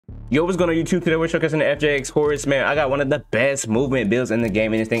Yo, what's going on YouTube? Today we're showcasing the FJX HORUS, man. I got one of the best movement builds in the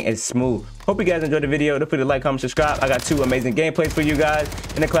game, and this thing is smooth. Hope you guys enjoyed the video. Don't forget to like, comment, subscribe. I got two amazing gameplays for you guys,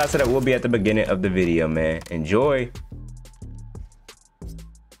 and the class setup will be at the beginning of the video, man. Enjoy.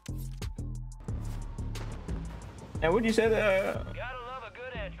 And what'd you say there? Gotta love a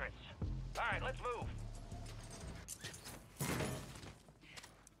good entrance. All right, let's move.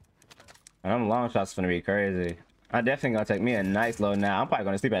 Them long shots gonna be crazy. I definitely gonna take me a nice load now. I'm probably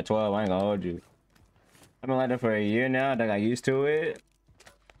gonna sleep at 12. I ain't gonna hold you. I've been like that for a year now. I got used to it.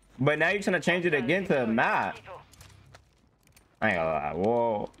 But now you're trying to change it again to map. I ain't gonna lie.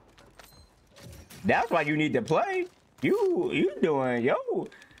 Whoa. That's why you need to play. You doing, yo.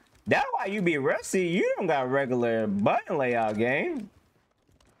 That's why you be rusty. You don't got regular button layout game.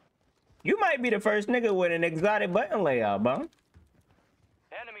 You might be the first nigga with an exotic button layout, bro.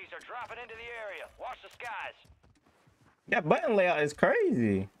 Enemies are dropping into the area. Watch the skies. That button layout is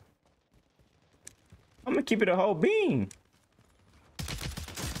crazy. I'm gonna keep it a whole beam.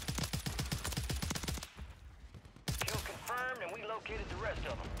 Kill confirmed, and we located the rest of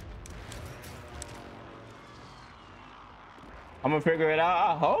them. I'm gonna figure it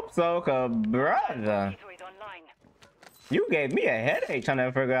out. I hope so, cause brother, you gave me a headache trying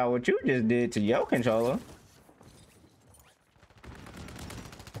to figure out what you just did to your controller.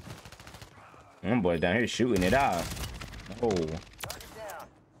 Them boys down here shooting it out. Oh. Shit,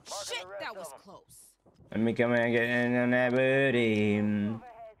 that was close. Let me come and get in on that booty.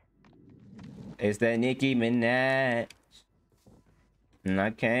 It's that Nicki Minaj. And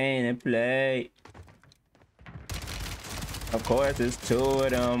I came to play. Of course, it's two of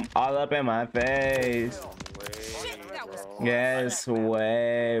them all up in my face. Shit, that was close. Guess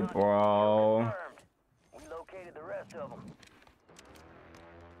way, bro. We located the rest of them.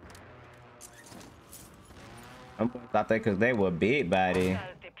 I thought that because they were big body.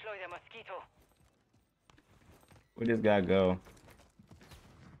 Deploy the mosquito. Where this guy go?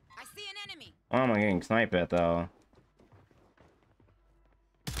 I see an enemy. Why am I getting sniped at though?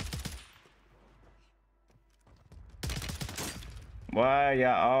 Why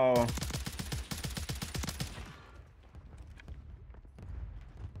y'all all?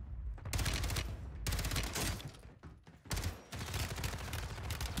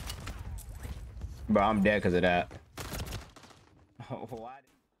 Bro, I'm dead because of that. Why?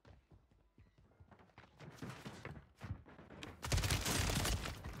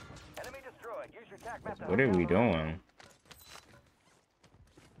 Enemy destroyed. Use your tac map to What are we doing?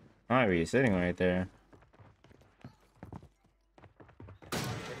 Why are you sitting right there?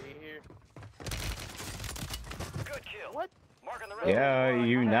 Good kill. What? Marking the rest Yeah, of them.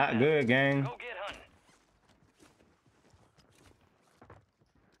 you not good, gang. Go get hunting.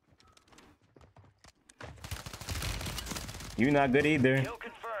 You not good either. Kill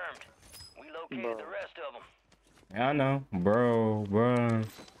confirmed. We located the rest of them. Yeah, I know, bro.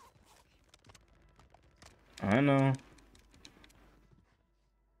 I know.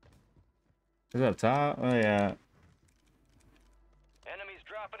 Is up top? Oh yeah. Enemies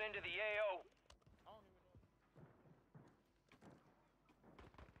dropping into the AO.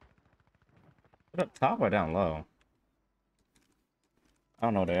 Is up top or down low? I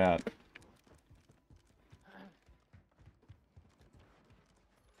don't know where they're at.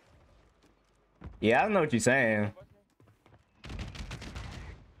 Yeah, I know what you're saying.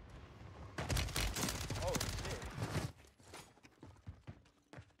 Oh shit.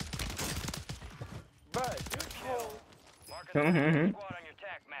 Bruh, Good kill. Marking the rest of the squad on your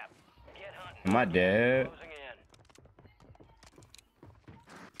tac map. Get hunting. Am I dead? Closing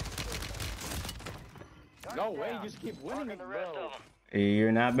in. no way, you just keep winning Marking it, the rest bro. of them.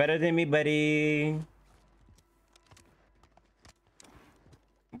 You're not better than me, buddy.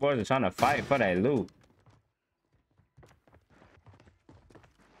 Boys are trying to fight for that loot.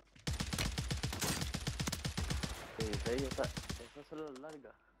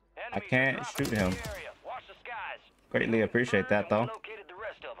 I Enemies can't are shoot dropping him. into the area. Watch the skies. Greatly appreciate that, though. We located the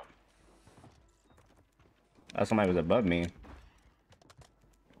rest of them. Somebody was above me.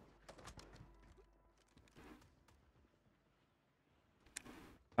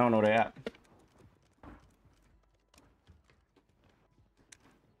 I don't know where they at.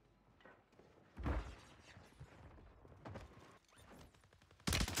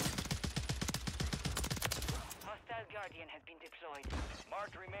 Hostile Guardian has been deployed.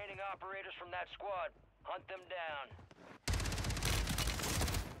 Marked remaining operators from that squad. Hunt them down.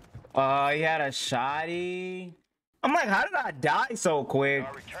 He had a shotty. I'm like, how did I die so quick? We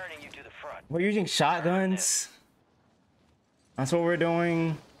are returning you to the front. We're using shotguns. That's what we're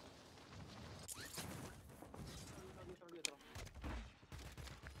doing.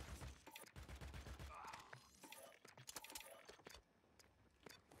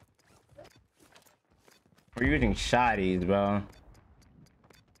 We're using shotties, bro.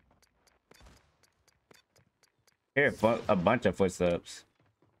 Here, a bunch of footsteps.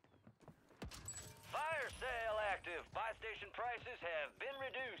 Fire sale active. Buy station prices have been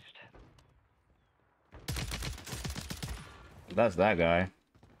reduced. That's that guy.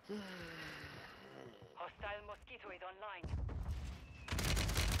 Hostile mosquito is online.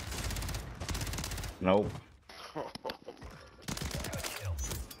 Nope. Good kill.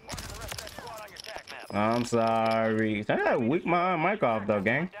 Marking the rest of that squad on your attack map. I'm sorry. I gotta weak my mic off though,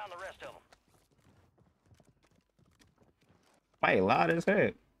 gang. Down the rest of them. Mic loud as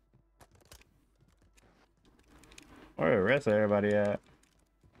heck. Where the rest of everybody at?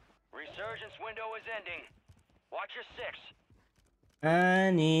 Resurgence window is ending. Watch your six.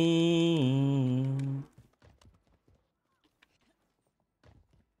 I need.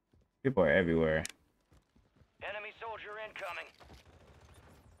 People are everywhere. Enemy soldier incoming.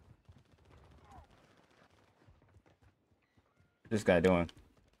 What's this guy doing?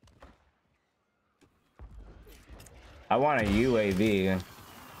 I want a UAV.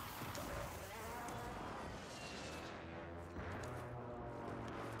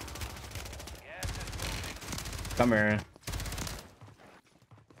 Gas is moving. Come here.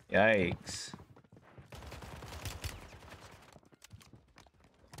 Yikes.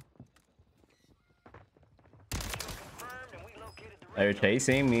 Confirmed, and we located the They're rest of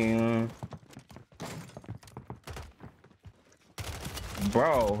chasing me.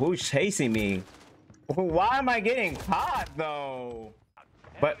 Bro, who's chasing me? Why am I getting caught though?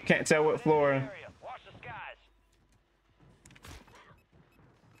 But can't tell what floor. area. Watch the skies.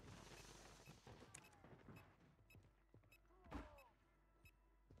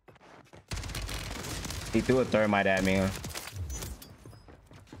 He threw a thermite at me.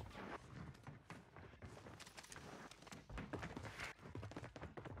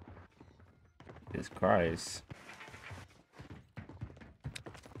 Jesus Christ.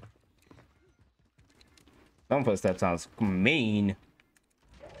 Some footsteps sounds mean.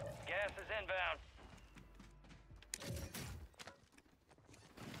 Gas is inbound.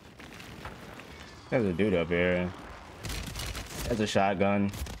 There's a dude up here. There's a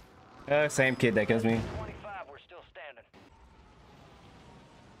shotgun. Same kid that kills me. 25, we're still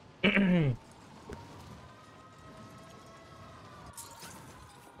standing.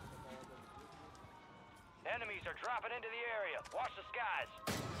 Enemies are dropping into the area. Watch the skies.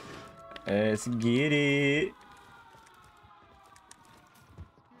 Let's get it.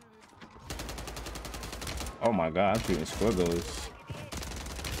 Oh my god, I'm shooting squiggles.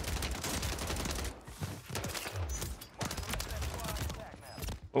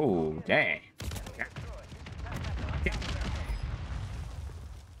 Oh, dang.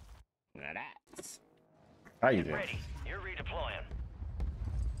 Now that's... How you doing? Ready. You're redeploying.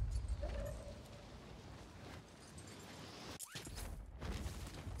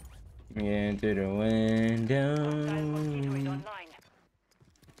 Into the window. Hostile mosquito is online.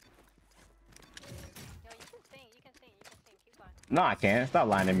 Yo, you can sing. Keep going. No, I can't. Stop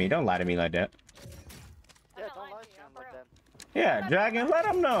lying to me. Don't lie to me like that. I'm Yeah, not don't lying lie to to you, him I'm for like real. that. Yeah, Dragon, let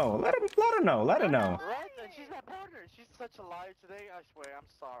him know. Let her know. Let her know. Right? And she's my partner. She's such a liar today. I swear. I'm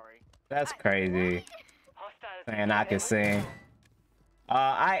sorry. That's crazy. Hostile. And I can sing.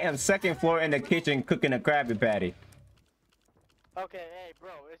 I am second floor in the kitchen cooking a Krabby Patty. Okay, hey, bro.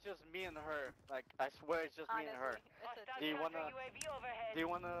 It's just me and her. Like, I swear it's just me and her. Honestly, Do you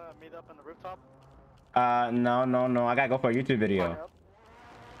wanna meet up on the rooftop? No. I gotta go for a YouTube video. How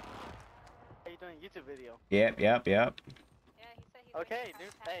you doing? YouTube video. Yep. Yeah, he said he was Okay,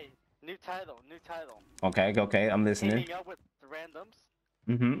 happy. new title. Okay, I'm listening. Meeting up with the randoms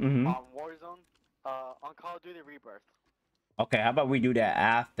Mm-hmm. on Warzone, on Call of Duty Rebirth. Okay, how about we do that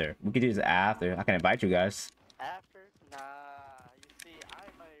after? We could do this after. I can invite you guys. After? Nah, you see,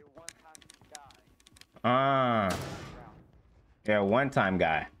 I'm a one-time guy. You're a one-time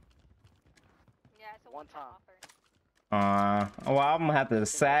guy. Yeah, it's a One one-time time. offer. Well, I'm gonna have to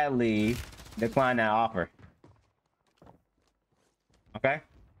sadly decline that offer. Okay.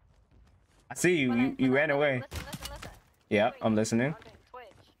 I see you. You ran away. Listen. Yeah, Twitch. I'm listening. Okay, Twitch.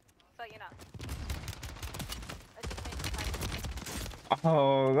 So you know. Let's just make the title.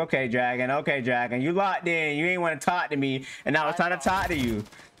 Oh, okay, Dragon. You locked in. You ain't want to talk to me, and I was trying to talk to you.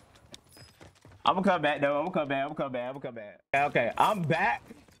 I'm gonna come back though. I'm gonna come back. Okay, I'm back.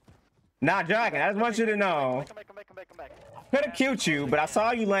 Nah, Dragon, I just want you to know. Come back. Could have killed you, but I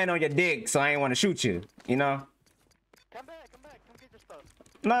saw you laying on your dick, so I ain't want to shoot you. You know? Come back. Come get your stuff.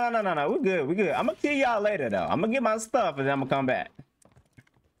 No. We're good. I'm gonna kill y'all later though. I'm gonna get my stuff and then I'm gonna come back.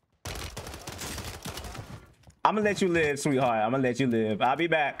 I'm gonna let you live, sweetheart. I'm gonna let you live. I'll be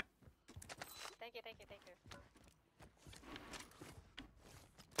back. Thank you.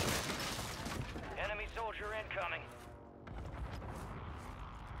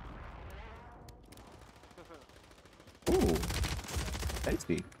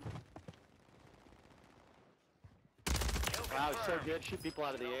 Tasty. Wow, it's so good. Shoot people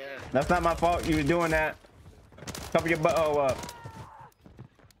out of the air. That's not my fault. You were doing that. Cover your butt up.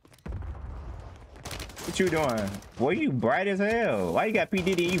 What you doing? Boy, you bright as hell. Why you got P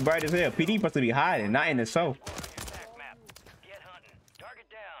Diddy? You bright as hell. PD supposed to be hiding, not in the show. Get hunting. Target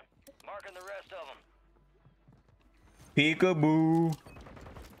down. Marking the rest of them. Peekaboo.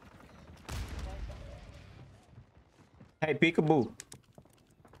 Hey, peekaboo.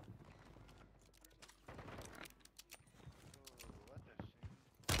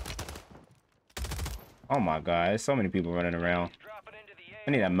 Oh my god, there's so many people running around. Dropping into the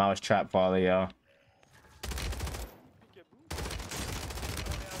I need a mouse trap follow, y'all.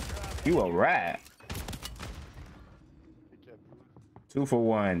 You a rat. 2 for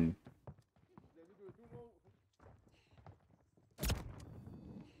 1.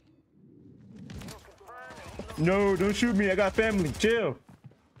 No, don't shoot me. I got family. Chill.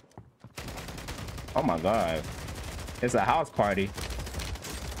 Oh my god. It's a house party.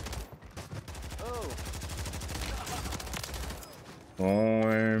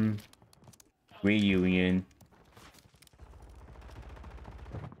 Storm reunion.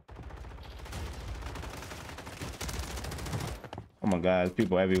 Oh my god, there's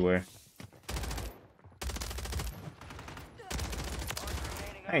people everywhere.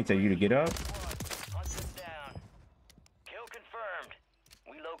 I ain't tell you to get up. Hunt them down. Kill confirmed.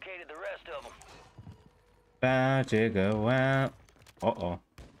 We located the rest of them. About to go out. Uh-oh.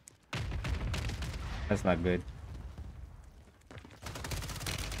 That's not good.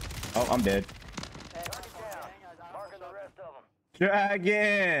 Oh, I'm dead. Target down. Marking the rest of them. Try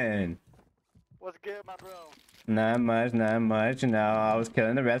again. What's good, my bro? Not much, not much. No, I was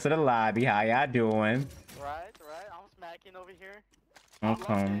killing the rest of the lobby. How y'all doing? Right. I'm smacking over here.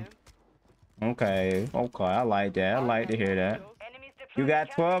 Okay. Okay. Okay. I like that. I like to hear that. Enemies You deployed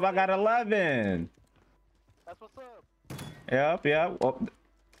got 12. I got 11. That's what's up. Yep. Yep. Oh.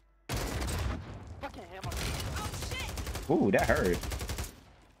 Fucking hammer. Oh shit! Ooh, that hurt.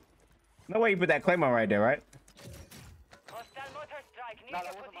 No way you put that claymore right there, right? Hostile motor strike near No, your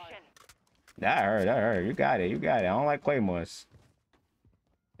that wasn't mine. position. That hurt. That hurt. You got it. You got it. I don't like claymores.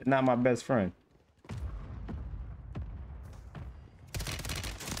 It's not my best friend.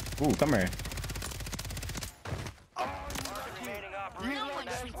 Ooh, come here. Remaining operators No from one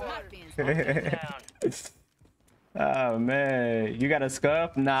that shoots squad. my fence. Hunt them down. Oh man, you got a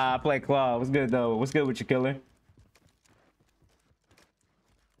scuff? Nah, I play claw. What's good though? What's good with you, killer?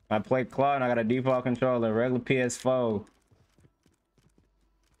 I play claw and I got a default controller, regular PS4,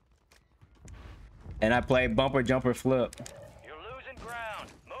 and I play bumper jumper flip. You're losing ground.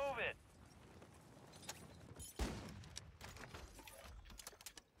 Move it.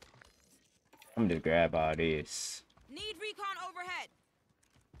 I'm just grab all this. Need recon overhead.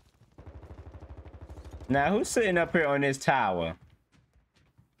 Now who's sitting up here on this tower?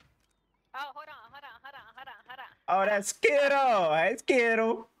 Oh, hold on. Oh, that's Skittle. Hey,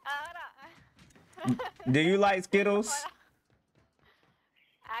 Skittle. Hold on. Do you like Skittles?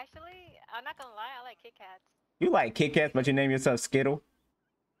 Actually, I'm not gonna lie, I like Kit Kats. You like Kit Kats, but you name yourself Skittle?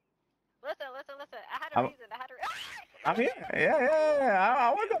 Listen. I had a I'm- reason. I'm here. Yeah.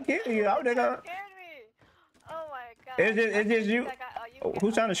 I wasn't gonna kill you. I was just gonna... Scared me. Oh my god. It's just you. That guy, Oh,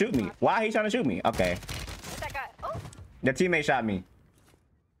 who's trying to shoot me? Why he trying to shoot me? Okay. What's that guy? Oh, The teammate shot me.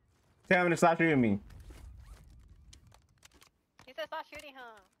 Tell him to stop shooting me. he said stop shooting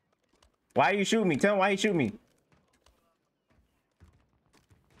him. Why you shoot me? Tell him why he shoot me.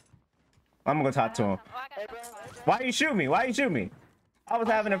 I'm gonna go talk to him. Oh, I got Hey, bro. something. Why you shoot me? Why you shoot me? I was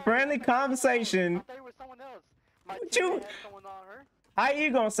having a friendly I conversation. thought you were someone else. My What teammate you- had someone on her. How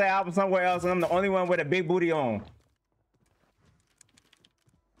you gonna say I was somewhere else and I'm the only one with a big booty on?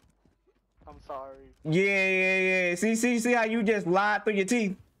 I'm sorry. Yeah. See how you just lied through your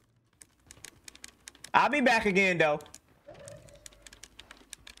teeth? I'll be back again though.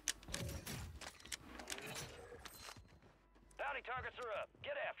 Bounty targets are up.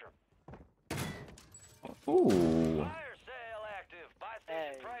 Get after them. Ooh. Fire sale active. Buy station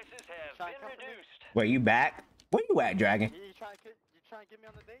Hey, prices have try been company? reduced. Wait, you back? Where you at, Dragon? You trying to get me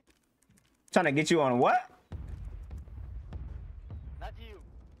on the date? Trying to get you on what? Not you.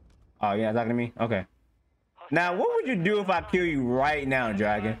 Oh, yeah, talking to me? Okay. Now, what would you do if I kill you right now,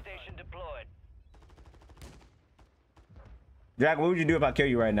 Dragon? Buy station deployed. Dragon, what would you do if I kill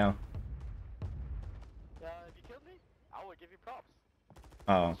you right now? If you killed me, I would give you props.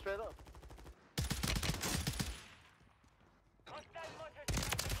 Oh. Straight up. Hostile motor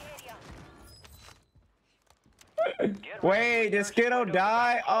strike the area. Get ready Wait, for did your Skittle window.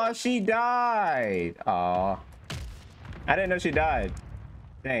 die? Oh, she died. Oh. I didn't know she died.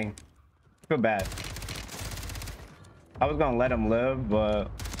 Dang. I feel bad. I was gonna let him live, but Enemy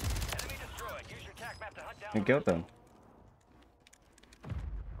destroyed. Use your tac map to hunt down I the killed him.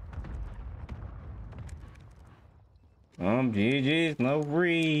 GG's, no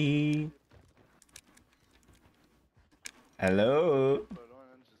free. Hello. I see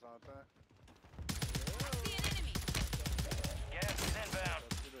an enemy. gas is inbound.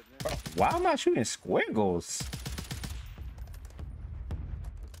 Bro, why am I shooting squiggles?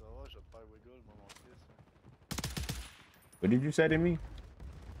 What did you say to me?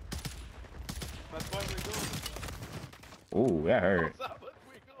 Oh, that hurt.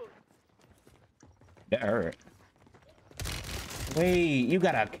 That hurt. Wait, you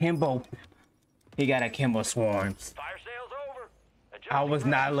got a Kimbo. He got a Kimbo Swarms. Fire sales over. I was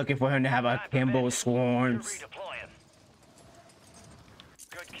not looking for him to have a Kimbo Swarms. Redeploying.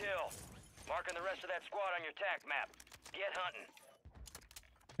 Good kill. Marking the rest of that squad on your tac map. Get hunting.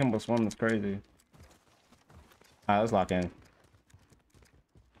 Kimbo Swarm is crazy. Alright, let's lock in.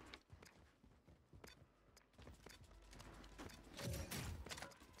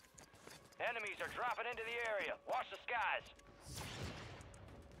 Enemies are dropping into the area. Watch the skies.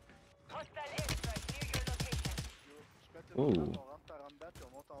 Hostile airstrike near your location. Ooh.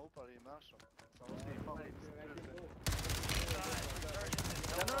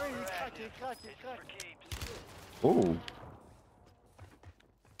 For keeps. Ooh.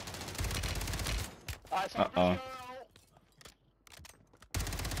 Uh-oh.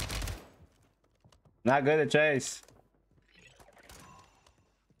 Not good at chase.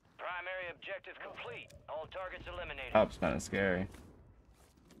 Primary objective complete. All targets eliminated. Oh, it's kind of scary.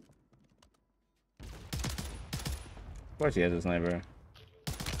 Of course he has a sniper.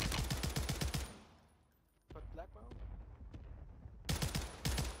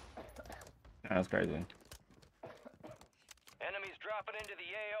 That's crazy. Enemies dropping into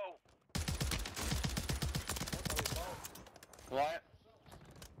the AO. What?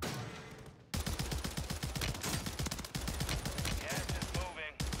 Gas is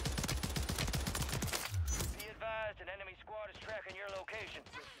moving. Be advised, an enemy squad is tracking your location.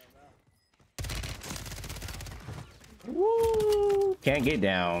 Woo! Can't get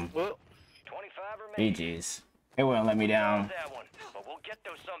down. 25 remaining. GG's. It wouldn't let me down. That one, but we'll get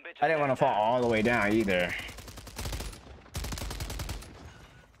those sumbitches I didn't want to fall all the way down either.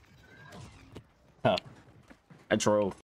 Huh. I drove.